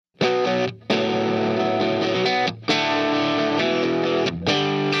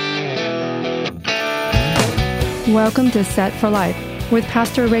Welcome to Set for Life with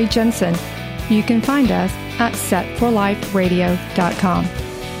Pastor Ray Jensen. You can find us at setforliferadio.com.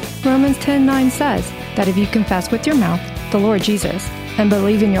 Romans 10:9 says that if you confess with your mouth the Lord Jesus and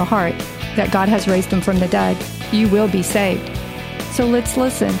believe in your heart that God has raised him from the dead, you will be saved. So let's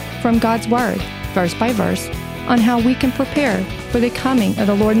listen from God's Word, verse by verse, on how we can prepare for the coming of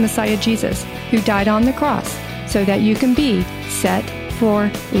the Lord Messiah Jesus, who died on the cross so that you can be set for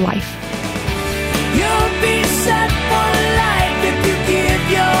life. You'll be set for life if you give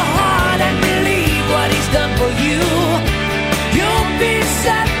your heart and believe what he's done for you. You'll be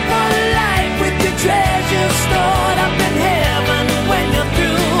set for life with your treasure stored up in heaven when you're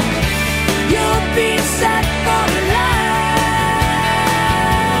through. You'll be set for life.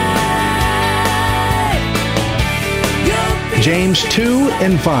 James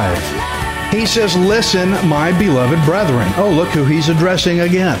 2:5. He says, "Listen, my beloved brethren." Oh, look who he's addressing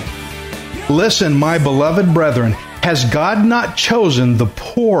again. "Listen, my beloved brethren, has God not chosen the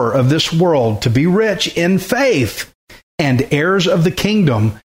poor of this world to be rich in faith and heirs of the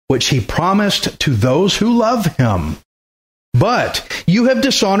kingdom which he promised to those who love him? But you have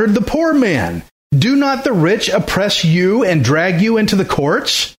dishonored the poor man. Do not the rich oppress you and drag you into the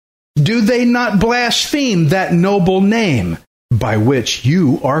courts? Do they not blaspheme that noble name by which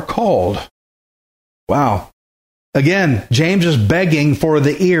you are called?" Wow. Again, James is begging for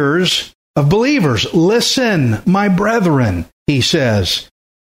the ears of believers. "Listen, my brethren," he says.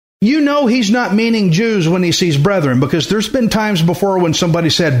 You know he's not meaning Jews when he sees brethren, because there's been times before when somebody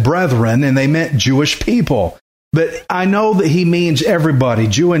said brethren and they meant Jewish people. But I know that he means everybody,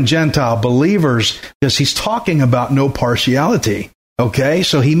 Jew and Gentile, believers, because he's talking about no partiality. Okay,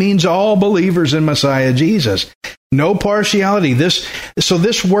 so he means all believers in Messiah Jesus. No partiality. This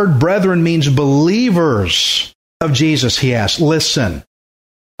word brethren means believers of Jesus, he asks. Listen.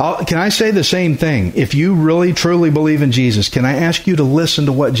 Can I say the same thing? If you really, truly believe in Jesus, can I ask you to listen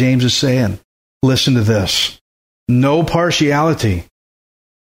to what James is saying? Listen to this. No partiality.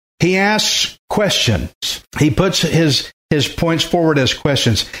 He asks questions. He puts his points forward as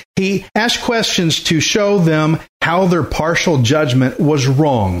questions. He asks questions to show them how their partial judgment was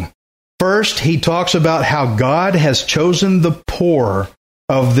wrong. First, he talks about how God has chosen the poor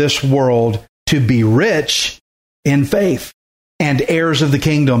of this world to be rich in faith and heirs of the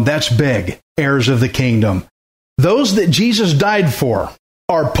kingdom. That's big. Heirs of the kingdom. Those that Jesus died for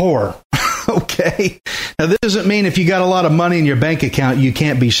are poor. Okay? Now, this doesn't mean if you got a lot of money in your bank account, you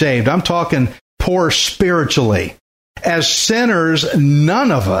can't be saved. I'm talking poor spiritually. As sinners,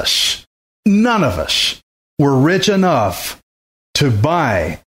 none of us were rich enough to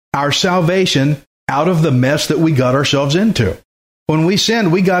buy our salvation out of the mess that we got ourselves into. When we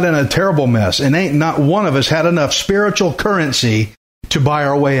sinned, we got in a terrible mess, and ain't not one of us had enough spiritual currency to buy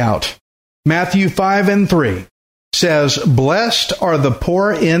our way out. Matthew 5:3 says, "Blessed are the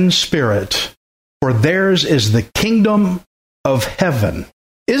poor in spirit, for theirs is the kingdom of heaven."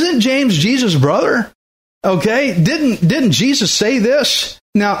 Isn't James Jesus' brother? Okay, didn't Jesus say this?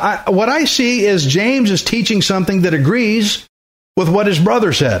 Now, what I see is James is teaching something that agrees with what his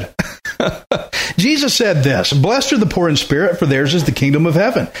brother said. Jesus said this, "Blessed are the poor in spirit, for theirs is the kingdom of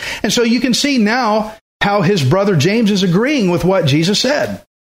heaven." And so you can see now how his brother James is agreeing with what Jesus said.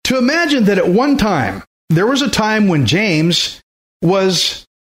 To imagine that at one time, there was a time when James was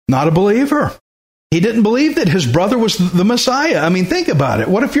not a believer. He didn't believe that his brother was the Messiah. I mean, think about it.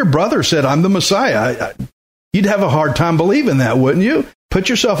 What if your brother said, "I'm the Messiah"? You'd have a hard time believing that, wouldn't you? Put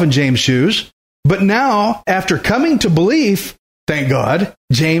yourself in James' shoes. But now, after coming to belief, thank God,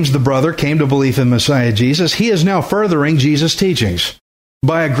 James, the brother, came to belief in Messiah Jesus. He is now furthering Jesus' teachings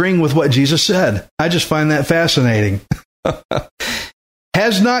by agreeing with what Jesus said. I just find that fascinating.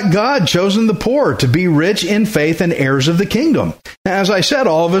 Has not God chosen the poor to be rich in faith and heirs of the kingdom? Now, as I said,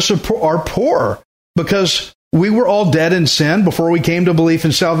 all of us are poor because we were all dead in sin before we came to belief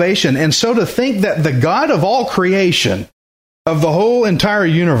in salvation. And so to think that the God of all creation, of the whole entire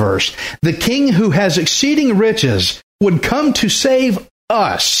universe, the King who has exceeding riches, would come to save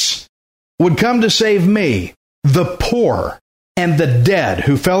us, would come to save me, the poor and the dead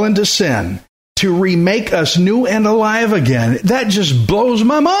who fell into sin, to remake us new and alive again. That just blows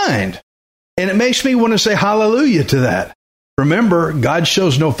my mind. And it makes me want to say hallelujah to that. Remember, God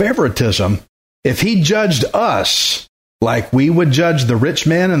shows no favoritism. If he judged us like we would judge the rich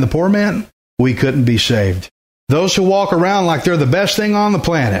man and the poor man, we couldn't be saved. Those who walk around like they're the best thing on the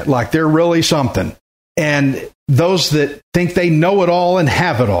planet, like they're really something, and those that think they know it all and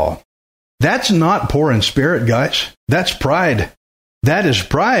have it all, that's not poor in spirit, guys. That's pride. That is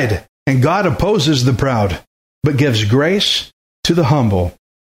pride. And God opposes the proud, but gives grace to the humble.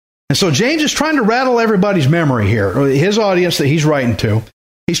 And so James is trying to rattle everybody's memory here, his audience that he's writing to.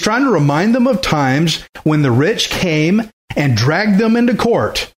 He's trying to remind them of times when the rich came and dragged them into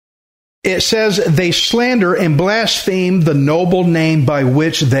court. It says they slander and blaspheme the noble name by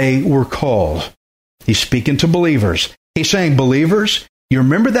which they were called. He's speaking to believers. He's saying, believers, you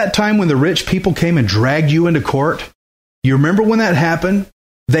remember that time when the rich people came and dragged you into court? You remember when that happened?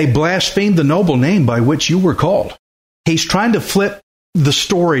 They blasphemed the noble name by which you were called. He's trying to flip the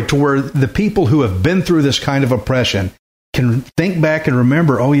story to where the people who have been through this kind of oppression can think back and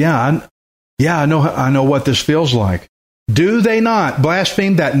remember, oh yeah, I know what this feels like. Do they not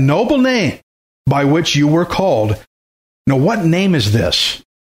blaspheme that noble name by which you were called? Now, what name is this?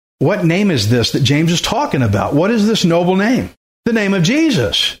 What name is this that James is talking about? What is this noble name? The name of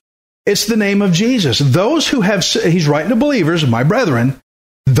Jesus. It's the name of Jesus. Those who have, he's writing to believers, my brethren,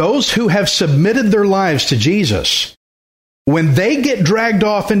 those who have submitted their lives to Jesus, when they get dragged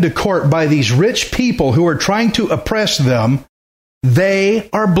off into court by these rich people who are trying to oppress them, they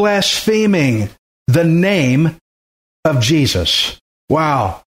are blaspheming the name of Jesus.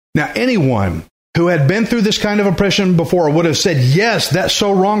 Wow. Now, anyone who had been through this kind of oppression before would have said, yes, that's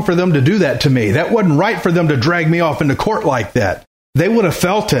so wrong for them to do that to me. That wasn't right for them to drag me off into court like that. They would have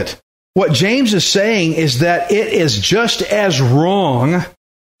felt it. What James is saying is that it is just as wrong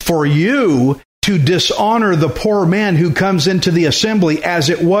for you to dishonor the poor man who comes into the assembly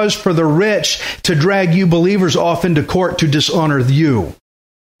as it was for the rich to drag you believers off into court to dishonor you.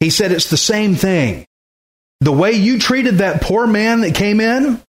 He said it's the same thing. The way you treated that poor man that came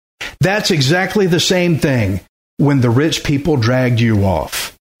in, that's exactly the same thing when the rich people dragged you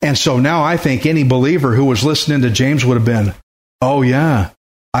off. And so now I think any believer who was listening to James would have been, oh yeah,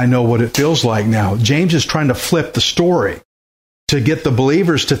 I know what it feels like now. James is trying to flip the story to get the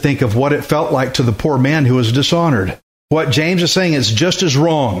believers to think of what it felt like to the poor man who was dishonored. What James is saying is just as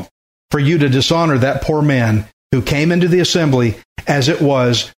wrong for you to dishonor that poor man who came into the assembly as it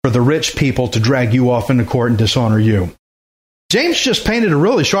was for the rich people to drag you off into court and dishonor you. James just painted a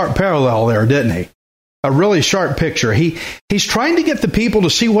really sharp parallel there, didn't he? A really sharp picture. He's trying to get the people to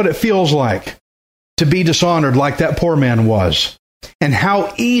see what it feels like to be dishonored like that poor man was, and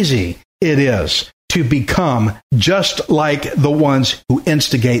how easy it is to become just like the ones who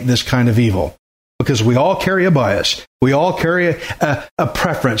instigate this kind of evil. Because we all carry a bias. We all carry a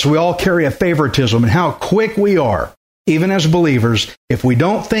preference. We all carry a favoritism, and how quick we are, even as believers, if we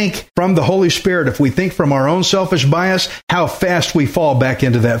don't think from the Holy Spirit, if we think from our own selfish bias, how fast we fall back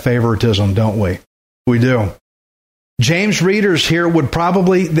into that favoritism, don't we? We do. James readers here would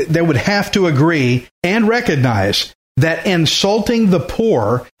probably, they would have to agree and recognize that insulting the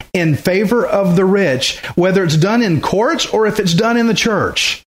poor in favor of the rich, whether it's done in courts or if it's done in the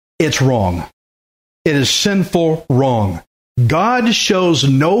church, it's wrong. It is sinful wrong. God shows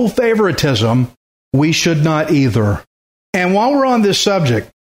no favoritism. We should not either. And while we're on this subject,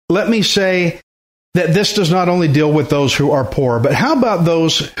 let me say that this does not only deal with those who are poor, but how about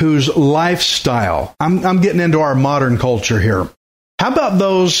those whose lifestyle, I'm getting into our modern culture here. How about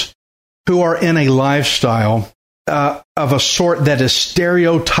those who are in a lifestyle of a sort that is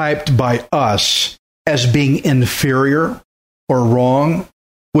stereotyped by us as being inferior or wrong?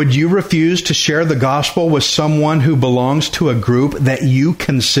 Would you refuse to share the gospel with someone who belongs to a group that you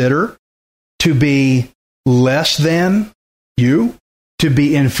consider to be less than you, to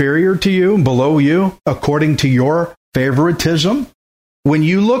be inferior to you, below you, according to your favoritism? When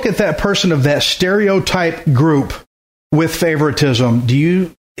you look at that person of that stereotype group with favoritism,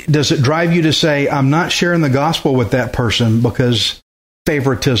 does it drive you to say, I'm not sharing the gospel with that person because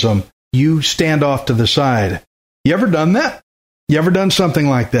favoritism? You stand off to the side. You ever done that? You ever done something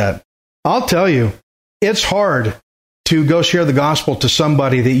like that? I'll tell you, it's hard to go share the gospel to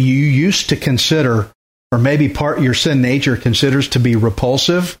somebody that you used to consider, or maybe part your sin nature considers to be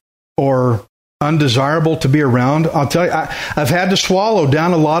repulsive or undesirable to be around. I'll tell you, I've had to swallow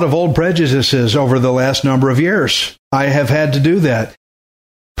down a lot of old prejudices over the last number of years. I have had to do that.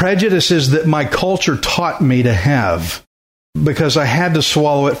 Prejudices that my culture taught me to have, because I had to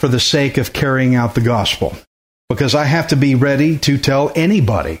swallow it for the sake of carrying out the gospel. Because I have to be ready to tell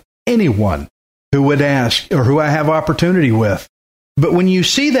anybody, anyone who would ask or who I have opportunity with. But when you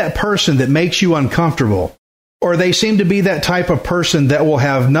see that person that makes you uncomfortable, or they seem to be that type of person that will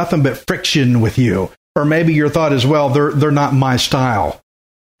have nothing but friction with you, or maybe your thought is, well, they're not my style,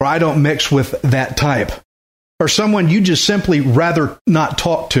 or I don't mix with that type, or someone you just simply rather not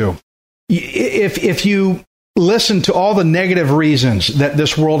talk to. If you listen to all the negative reasons that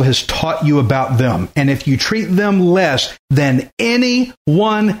this world has taught you about them, and if you treat them less than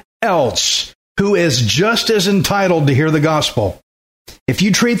anyone else who is just as entitled to hear the gospel, If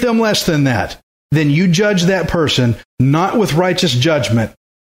you treat them less than that, then you judge that person not with righteous judgment,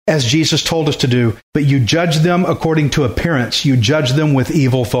 as Jesus told us to do, but you judge them according to appearance. You judge them with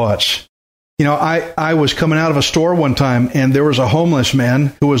evil thoughts. You know, I was coming out of a store one time, and there was a homeless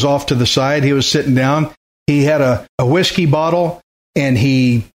man who was off to the side. He was sitting down. He had a whiskey bottle, and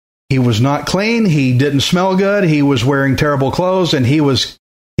he was not clean. He didn't smell good. He was wearing terrible clothes, and he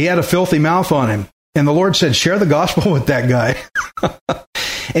had a filthy mouth on him. And the Lord said, share the gospel with that guy.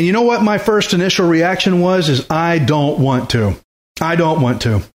 And you know what my first initial reaction was? Is I don't want to. I don't want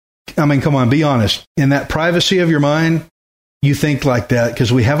to. I mean, come on, be honest. In that privacy of your mind, you think like that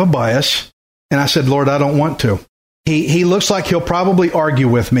because we have a bias. And I said, Lord, I don't want to. He looks like he'll probably argue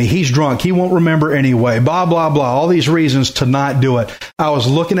with me. He's drunk. He won't remember anyway. Blah, blah, blah. All these reasons to not do it. I was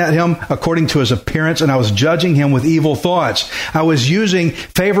looking at him according to his appearance, and I was judging him with evil thoughts. I was using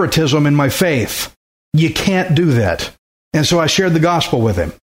favoritism in my faith. You can't do that. And so I shared the gospel with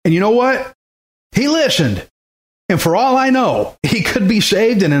him. And you know what? He listened. And for all I know, he could be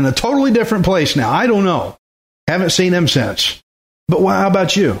saved and in a totally different place now. I don't know. Haven't seen him since. But how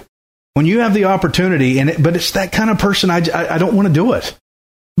about you? When you have the opportunity, but it's that kind of person, I don't want to do it.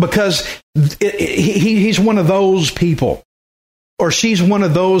 Because he's one of those people. Or she's one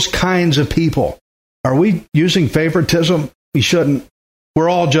of those kinds of people. Are we using favoritism? We shouldn't. We're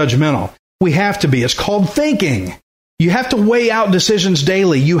all judgmental. We have to be. It's called thinking. You have to weigh out decisions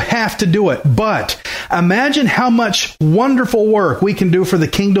daily. You have to do it. But imagine how much wonderful work we can do for the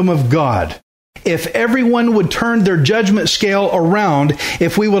kingdom of God. If everyone would turn their judgment scale around,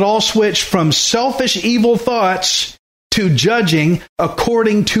 if we would all switch from selfish evil thoughts to judging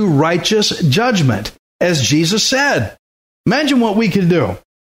according to righteous judgment, as Jesus said. Imagine what we could do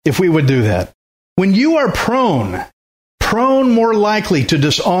if we would do that. When you are prone more likely to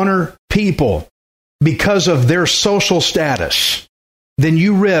dishonor people because of their social status, then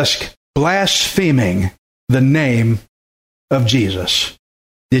you risk blaspheming the name of Jesus.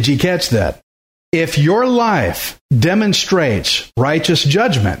 Did you catch that? If your life demonstrates righteous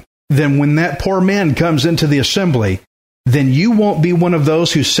judgment, then when that poor man comes into the assembly, then you won't be one of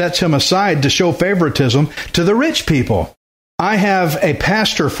those who sets him aside to show favoritism to the rich people. I have a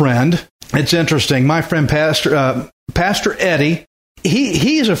pastor friend. It's interesting. My friend, Pastor Eddie,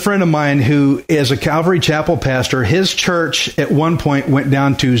 he's a friend of mine who is a Calvary Chapel pastor. His church at one point went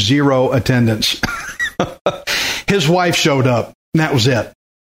down to 0 attendance. His wife showed up, and that was it.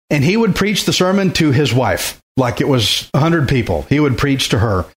 And he would preach the sermon to his wife, like it was 100 people. He would preach to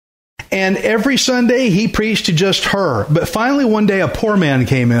her. And every Sunday, he preached to just her. But finally, one day, a poor man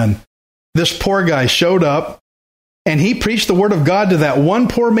came in. This poor guy showed up, and he preached the word of God to that one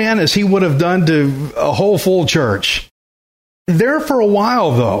poor man as he would have done to a whole full church. There for a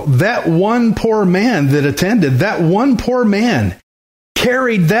while, though, that one poor man that attended, that one poor man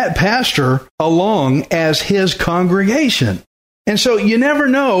carried that pastor along as his congregation. And so you never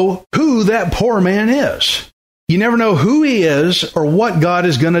know who that poor man is. You never know who he is or what God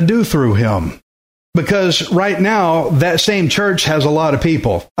is going to do through him. Because right now, that same church has a lot of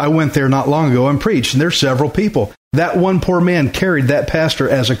people. I went there not long ago and preached, and there's several people. That one poor man carried that pastor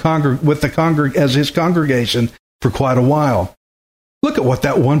as as his congregation for quite a while. Look at what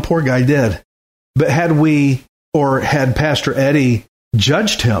that one poor guy did. But had Pastor Eddie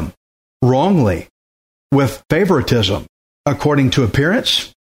judged him wrongly with favoritism according to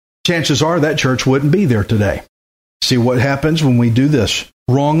appearance, chances are that church wouldn't be there today. See what happens when we do this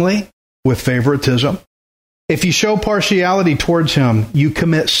wrongly with favoritism? If you show partiality towards him, you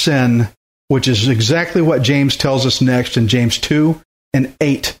commit sin, which is exactly what James tells us next in James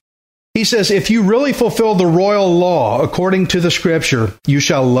 2:8. He says, if you really fulfill the royal law according to the scripture, you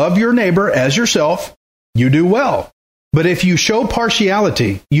shall love your neighbor as yourself, you do well. But if you show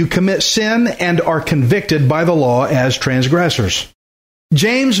partiality, you commit sin and are convicted by the law as transgressors.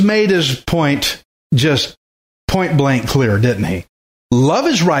 James made his point just point blank clear, didn't he? Love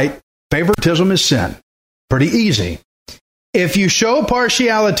is right, favoritism is sin. Pretty easy. If you show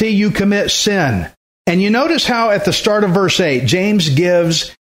partiality, you commit sin. And you notice how at the start of verse 8, James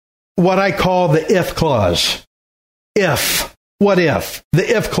gives what I call the if clause. If. What if? The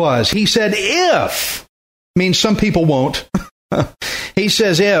if clause. He said if. Means some people won't. He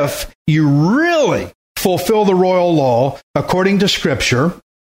says if you really fulfill the royal law according to Scripture.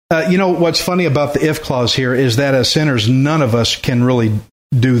 You know, what's funny about the if clause here is that as sinners, none of us can really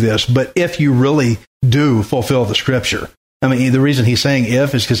do this. But if you really do fulfill the Scripture. I mean, the reason he's saying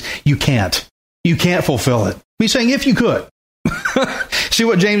if is because you can't. You can't fulfill it. He's saying if you could. See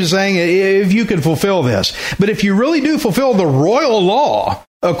what James is saying? If you could fulfill this. But if you really do fulfill the royal law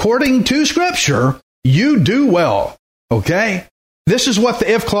according to Scripture, you do well. Okay? This is what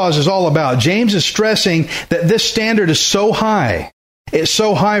the if clause is all about. James is stressing that this standard is so high. It's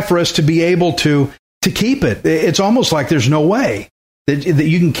so high for us to be able to keep it. It's almost like there's no way that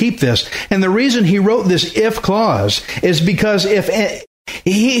you can keep this. And the reason he wrote this if clause is because if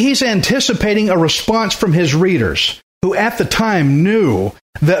he's anticipating a response from his readers, who at the time knew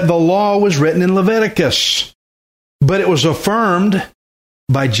that the law was written in Leviticus, but it was affirmed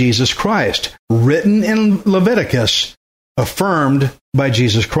by Jesus Christ. Written in Leviticus, affirmed by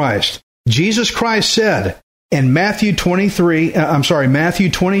Jesus Christ. Jesus Christ said in Matthew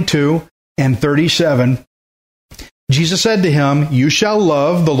 22 and 37, Jesus said to him, "You shall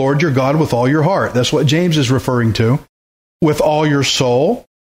love the Lord your God with all your heart." That's what James is referring to. "With all your soul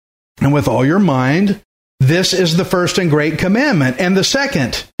and with all your mind. This is the first and great commandment. And the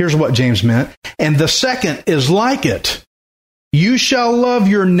second," here's what James meant, "and the second is like it. You shall love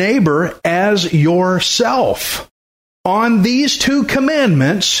your neighbor as yourself. On these two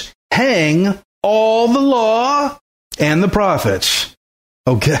commandments hang all the law and the prophets."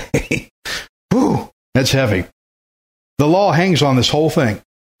 Okay. Whew, that's heavy. The law hangs on this whole thing.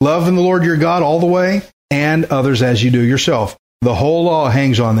 Loving the Lord your God all the way, and others as you do yourself. The whole law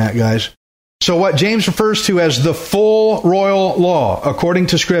hangs on that, guys. So what James refers to as the full royal law, according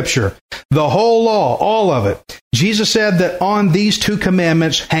to Scripture, the whole law, all of it. Jesus said that on these two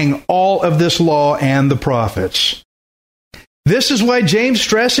commandments hang all of this law and the prophets. This is why James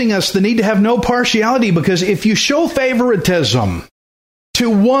stressing us the need to have no partiality, because if you show favoritism to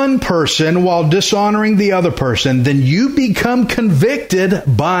one person while dishonoring the other person, then you become convicted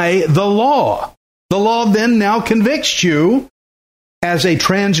by the law. The law then now convicts you as a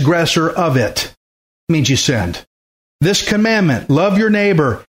transgressor of it. It means you sinned. This commandment, love your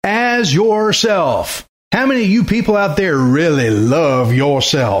neighbor as yourself. How many of you people out there really love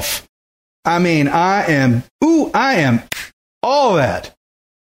yourself? I mean, I am all that.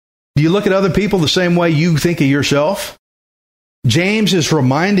 Do you look at other people the same way you think of yourself? James is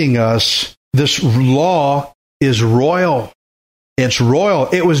reminding us this law is royal. It's royal.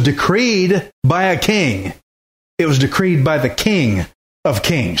 It was decreed by a king. It was decreed by the King of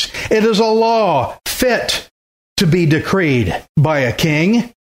Kings. It is a law fit to be decreed by a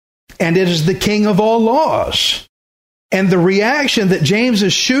king, and it is the King of all laws. And the reaction that James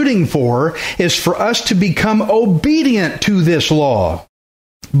is shooting for is for us to become obedient to this law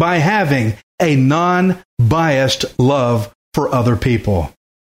by having a non-biased love for other people.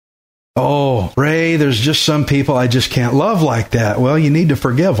 Oh, Ray, there's just some people I just can't love like that. Well, you need to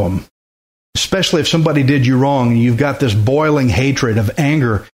forgive them. Especially if somebody did you wrong and you've got this boiling hatred of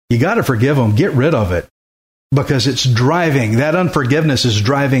anger, you got to forgive them. Get rid of it, because that unforgiveness is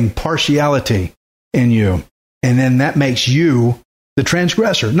driving partiality in you. And then that makes you the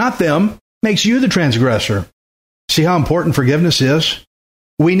transgressor. Not them, makes you the transgressor. See how important forgiveness is?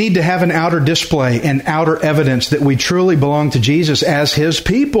 We need to have an outer display and outer evidence that we truly belong to Jesus as His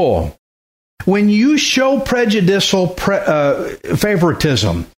people. When you show prejudicial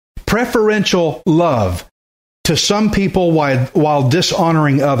favoritism, preferential love to some people while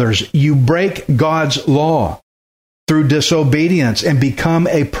dishonoring others, you break God's law through disobedience and become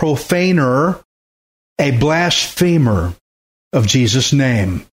a profaner, a blasphemer of Jesus'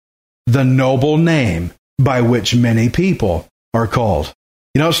 name, the noble name by which many people are called.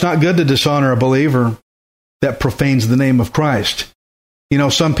 You know, it's not good to dishonor a believer that profanes the name of Christ. You know,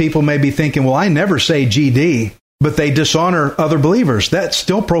 some people may be thinking, well, I never say GD, but they dishonor other believers. That's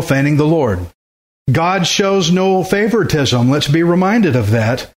still profaning the Lord. God shows no favoritism. Let's be reminded of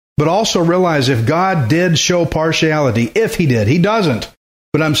that. But also realize if God did show partiality, if He did, He doesn't.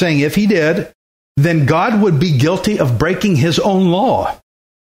 But I'm saying if He did, then God would be guilty of breaking His own law.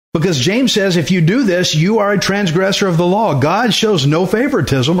 Because James says if you do this, you are a transgressor of the law. God shows no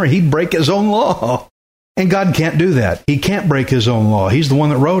favoritism or He'd break His own law. And God can't do that. He can't break His own law. He's the one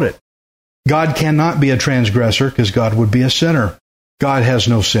that wrote it. God cannot be a transgressor because God would be a sinner. God has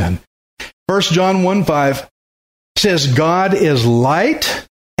no sin. 1 John 1:5 says, God is light,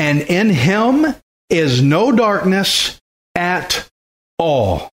 and in Him is no darkness at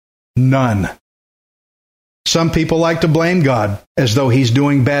all. None. Some people like to blame God as though He's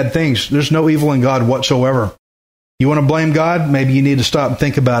doing bad things. There's no evil in God whatsoever. You want to blame God? Maybe you need to stop and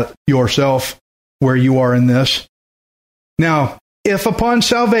think about yourself, where you are in this. Now, if upon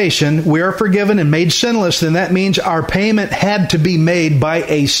salvation we are forgiven and made sinless, then that means our payment had to be made by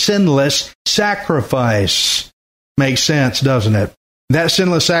a sinless sacrifice. Makes sense, doesn't it? That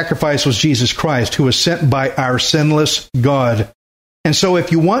sinless sacrifice was Jesus Christ, who was sent by our sinless God. And so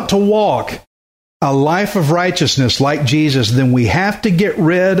if you want to walk a life of righteousness like Jesus, then we have to get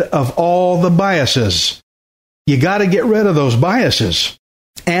rid of all the biases. You got to get rid of those biases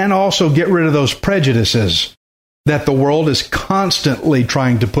and also get rid of those prejudices that the world is constantly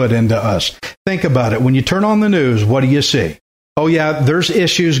trying to put into us. Think about it. When you turn on the news, what do you see? Oh, yeah, there's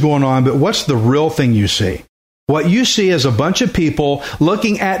issues going on, but what's the real thing you see? What you see is a bunch of people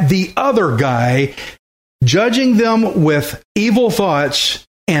looking at the other guy, judging them with evil thoughts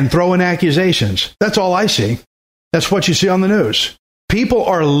and throwing accusations. That's all I see. That's what you see on the news. People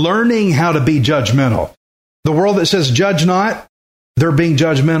are learning how to be judgmental. The world that says judge not, they're being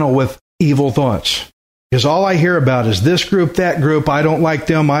judgmental with evil thoughts. Because all I hear about is this group, that group, I don't like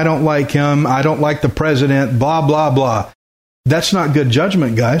them, I don't like him, I don't like the president, blah, blah, blah. That's not good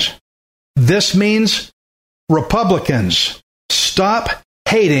judgment, guys. This means Republicans, stop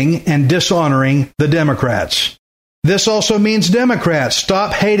hating and dishonoring the Democrats. This also means Democrats,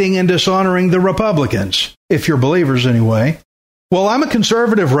 stop hating and dishonoring the Republicans, if you're believers anyway. Well, I'm a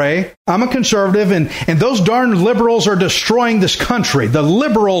conservative, Ray. I'm a conservative, and those darn liberals are destroying this country. The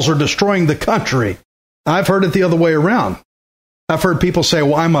liberals are destroying the country. I've heard it the other way around. I've heard people say,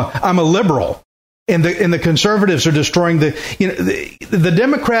 well, I'm a liberal, and the conservatives are destroying the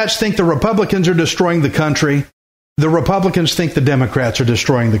Democrats think the Republicans are destroying the country. The Republicans think the Democrats are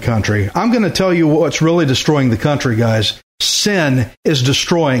destroying the country. I'm going to tell you what's really destroying the country, guys. Sin is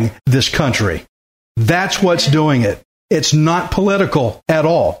destroying this country. That's what's doing it. It's not political at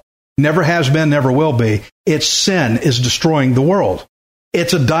all. Never has been, never will be. It's sin is destroying the world.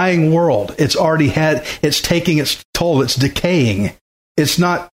 It's a dying world. It's taking its toll. It's decaying. It's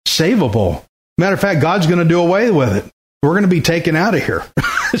not savable. Matter of fact, God's going to do away with it. We're going to be taken out of here.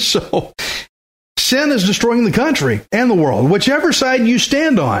 So sin is destroying the country and the world, whichever side you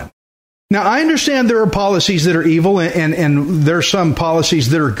stand on. Now, I understand there are policies that are evil and there are some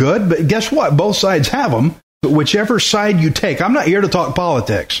policies that are good, but guess what? Both sides have them. But whichever side you take, I'm not here to talk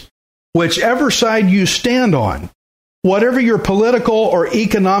politics. Whichever side you stand on, whatever your political or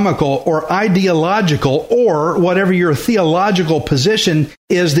economical or ideological or whatever your theological position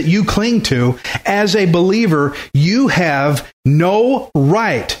is that you cling to, as a believer, you have no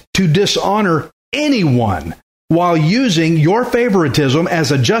right to dishonor anyone while using your favoritism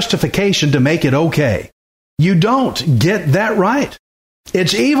as a justification to make it okay. You don't get that right.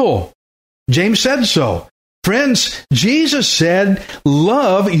 It's evil. James said so. Friends, Jesus said,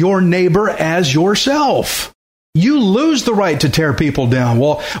 love your neighbor as yourself. You lose the right to tear people down.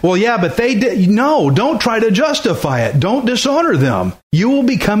 Well, yeah, but they did. No, don't try to justify it. Don't dishonor them. You will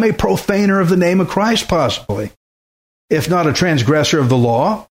become a profaner of the name of Christ, possibly, if not a transgressor of the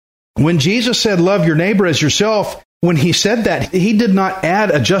law. When Jesus said, love your neighbor as yourself, when he said that, he did not add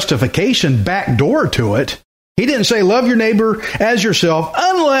a justification backdoor to it. He didn't say, love your neighbor as yourself,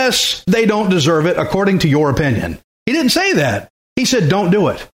 unless they don't deserve it according to your opinion. He didn't say that. He said, don't do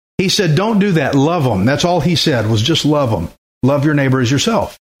it. He said, don't do that. Love them. That's all he said, was just love them. Love your neighbor as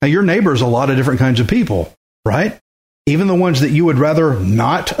yourself. Now, your neighbor is a lot of different kinds of people, right? Even the ones that you would rather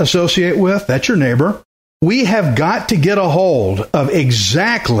not associate with, that's your neighbor. We have got to get a hold of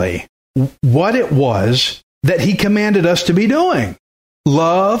exactly what it was that he commanded us to be doing.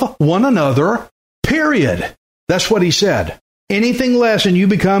 Love one another, period. That's what he said. Anything less and you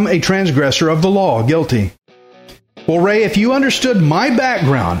become a transgressor of the law, guilty. Well, Ray, if you understood my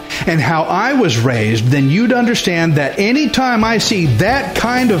background and how I was raised, then you'd understand that anytime I see that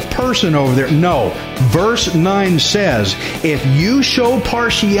kind of person over there, no. Verse 9 says, if you show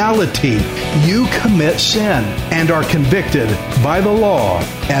partiality, you commit sin and are convicted by the law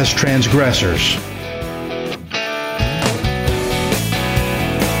as transgressors.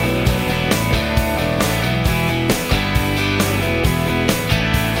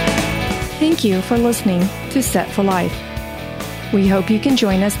 Thank you for listening to Set for Life. We hope you can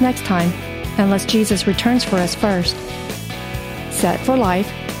join us next time, unless Jesus returns for us first. Set for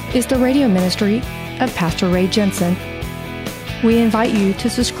Life is the radio ministry of Pastor Ray Jensen. We invite you to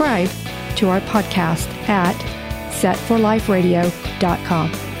subscribe to our podcast at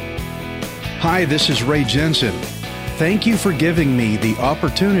setforliferadio.com. Hi, this is Ray Jensen. Thank you for giving me the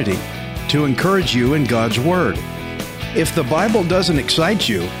opportunity to encourage you in God's Word. If the Bible doesn't excite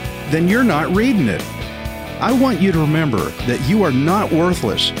you, then you're not reading it. I want you to remember that you are not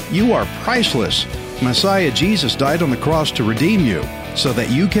worthless. You are priceless. Messiah Jesus died on the cross to redeem you so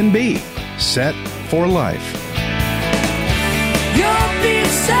that you can be set for life. You'll be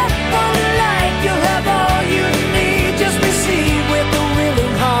set for